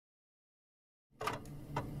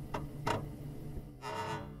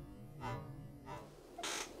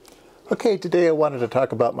Okay, today I wanted to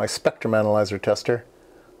talk about my spectrum analyzer tester.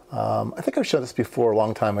 I think I've shown this before a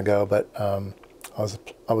long time ago, but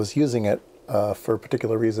I was using it for a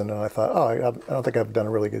particular reason, and I thought, oh, I don't think I've done a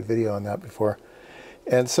really good video on that before.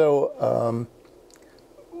 And so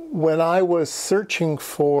when I was searching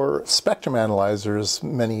for spectrum analyzers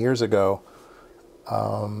many years ago,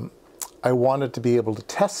 I wanted to be able to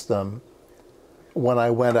test them when I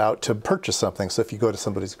went out to purchase something. So if you go to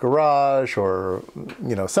somebody's garage or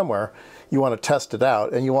somewhere, you want to test it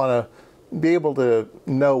out and you want to be able to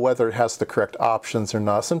know whether it has the correct options or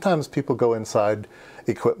not. Sometimes people go inside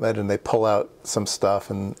equipment and they pull out some stuff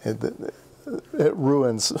and it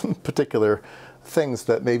ruins particular things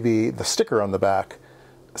that maybe the sticker on the back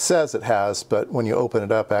says it has, but when you open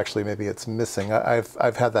it up, actually maybe it's missing.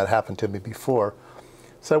 I've had that happen to me before.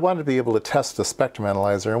 So I wanted to be able to test the spectrum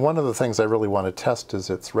analyzer, and one of the things I really want to test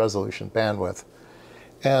is its resolution bandwidth.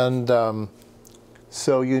 And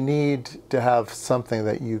so you need to have something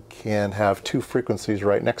that you can have two frequencies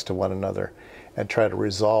right next to one another and try to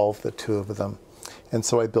resolve the two of them. And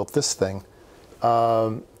so I built this thing.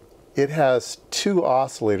 It has two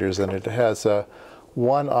oscillators in it. It has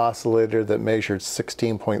one oscillator that measured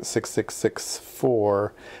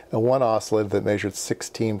 16.6664 and one oscillator that measured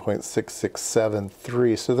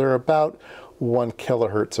 16.6673. So they're about 1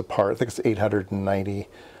 kilohertz apart. I think it's 890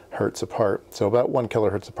 hertz apart. So about 1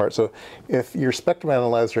 kilohertz apart. So if your spectrum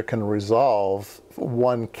analyzer can resolve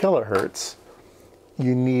 1 kilohertz,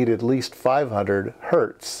 you need at least 500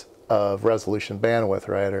 hertz of resolution bandwidth,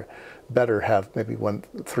 right? Or better have maybe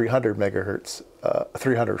 300 megahertz,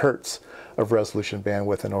 300 hertz of resolution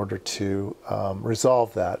bandwidth in order to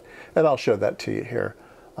resolve that. And I'll show that to you here.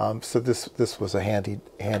 So this was a handy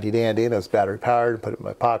dandy, and it was battery powered, put it in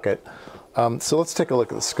my pocket. So let's take a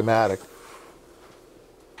look at the schematic.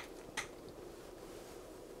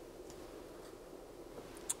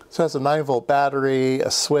 So it has a 9-volt battery,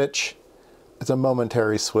 a switch. It's a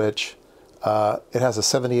momentary switch. It has a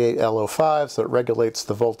 78 LO5, so it regulates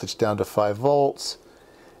the voltage down to 5 volts.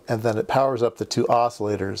 And then it powers up the two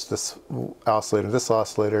oscillators, this oscillator, this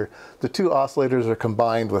oscillator. The two oscillators are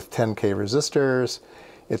combined with 10K resistors.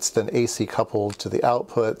 It's then AC coupled to the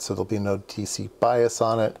output, so there'll be no DC bias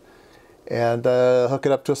on it. And hook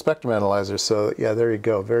it up to a spectrum analyzer. So yeah, there you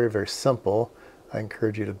go. Very, very simple. I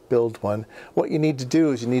encourage you to build one. What you need to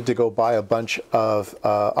do is you need to go buy a bunch of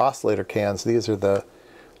oscillator cans. These are the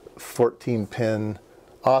 14-pin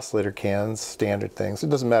oscillator cans, standard things. It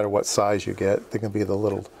doesn't matter what size you get. They can be the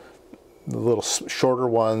little shorter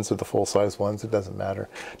ones or the full-size ones. It doesn't matter.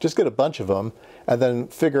 Just get a bunch of them and then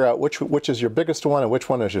figure out which is your biggest one and which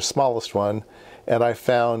one is your smallest one. And I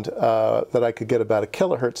found that I could get about a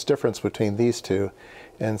kilohertz difference between these two.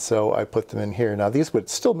 And so I put them in here. Now these would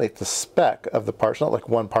still make the spec of the parts. Not like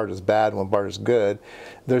one part is bad, one part is good.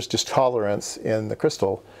 There's just tolerance in the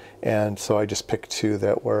crystal. And so I just picked two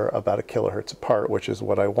that were about a kilohertz apart, which is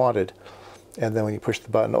what I wanted. And then when you push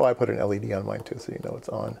the button, oh, I put an LED on mine too, so you know it's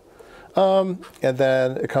on. And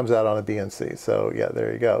then it comes out on a BNC. So yeah,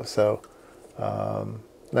 there you go. So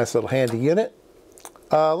nice little handy unit.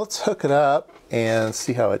 Let's hook it up and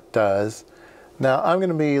see how it does. Now I'm going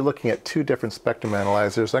to be looking at two different spectrum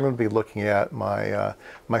analyzers. I'm going to be looking at my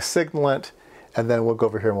my Signalant, and then we'll go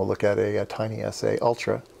over here and we'll look at a Tiny SA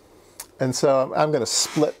Ultra. And so I'm going to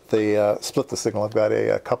split the signal. I've got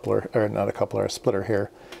a coupler, or not a coupler, a splitter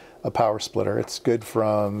here, a power splitter. It's good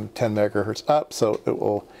from 10 megahertz up, so it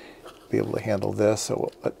will be able to handle this. So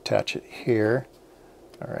we'll attach it here.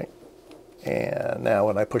 All right. And now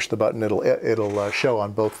when I push the button, it'll show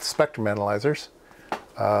on both spectrum analyzers.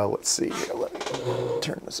 Let's see here. Let me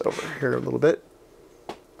turn this over here a little bit.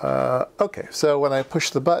 Okay. So when I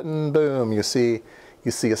push the button, boom, you see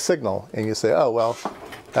a signal, and you say, oh well,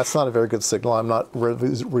 that's not a very good signal. I'm not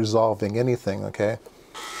resolving anything, okay?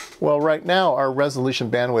 Well, right now our resolution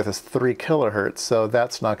bandwidth is 3 kilohertz, so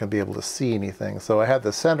that's not going to be able to see anything. So I have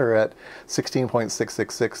the center at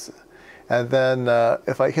 16.666, and then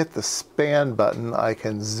if I hit the span button, I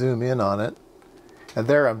can zoom in on it, and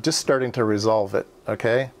there I'm just starting to resolve it,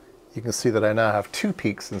 okay? You can see that I now have 2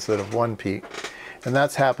 peaks instead of 1 peak. And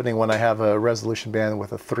that's happening when I have a resolution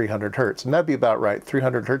bandwidth of 300 hertz. And that'd be about right,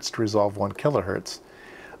 300 hertz to resolve 1 kilohertz.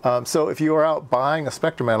 So if you are out buying a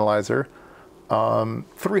spectrum analyzer,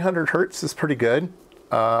 300 hertz is pretty good.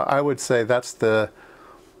 I would say that's the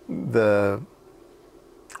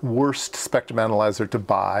worst spectrum analyzer to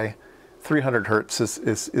buy. 300 hertz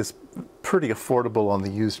is pretty affordable on the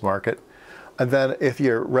used market. And then if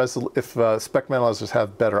spectrum analyzers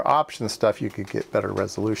have better option stuff, you could get better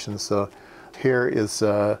resolution. So here is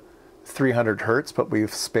 300 hertz, but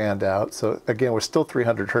we've spanned out. So again, we're still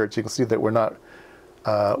 300 hertz. You can see that we're not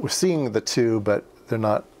We're seeing the two, but they're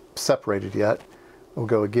not separated yet. We'll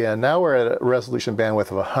go again. Now we're at a resolution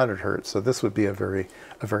bandwidth of 100 hertz. So this would be a very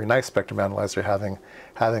nice spectrum analyzer having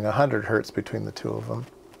 100 hertz between the two of them.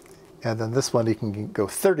 And then this one, you can go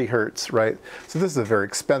 30 hertz, right? So this is a very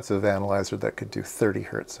expensive analyzer that could do 30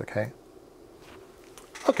 hertz, okay?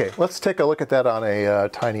 Okay, let's take a look at that on a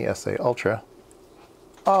tiny SA Ultra.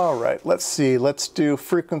 All right, let's see. Let's do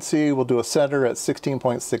frequency. We'll do a center at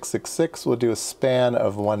 16.666. We'll do a span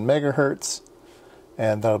of 1 megahertz.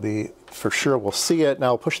 And that'll be, for sure, we'll see it. Now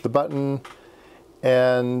I'll push the button,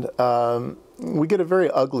 and we get a very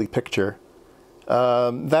ugly picture.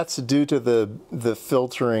 That's due to the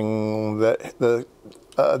filtering that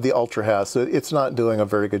the Ultra has. So it's not doing a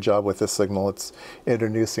very good job with this signal. It's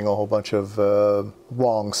introducing a whole bunch of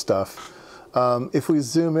wrong stuff. If we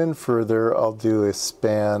zoom in further, I'll do a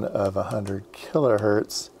span of 100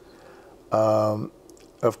 kilohertz.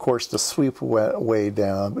 Of course, the sweep went way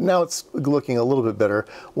down, but now it's looking a little bit better.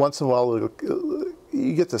 Once in a while,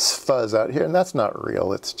 you get this fuzz out here, and that's not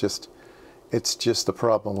real. It's just the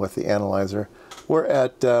problem with the analyzer. We're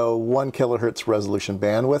at 1 kilohertz resolution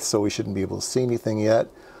bandwidth, so we shouldn't be able to see anything yet.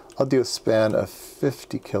 I'll do a span of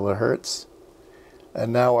 50 kilohertz,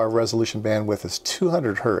 and now our resolution bandwidth is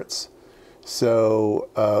 200 hertz. So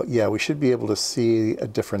yeah, we should be able to see a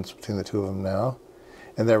difference between the two of them now.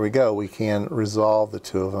 And there we go. We can resolve the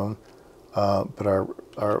two of them,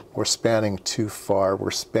 but we're spanning too far.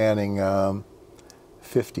 We're spanning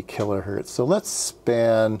 50 kilohertz. So let's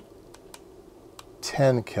span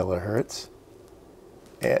 10 kilohertz.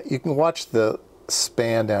 And you can watch the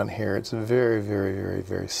span down here. It's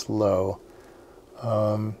very slow.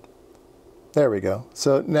 There we go.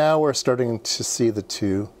 So now we're starting to see the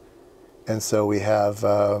two. And so we have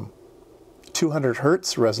 200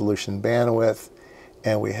 hertz resolution bandwidth,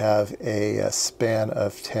 and we have a span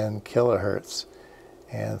of 10 kilohertz.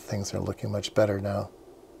 And things are looking much better now.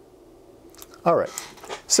 All right.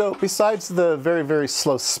 So besides the very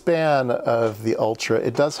slow span of the Ultra,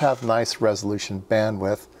 it does have nice resolution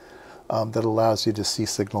bandwidth that allows you to see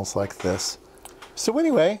signals like this. So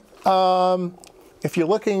anyway, if you're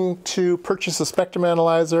looking to purchase a spectrum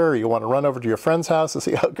analyzer, or you want to run over to your friend's house to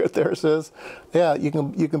see how good theirs is, yeah, you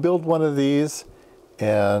can build one of these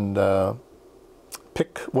and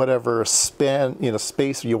pick whatever span,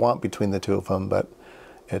 space you want between the two of them. But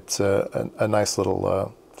it's a nice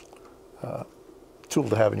little tool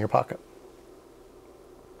to have in your pocket.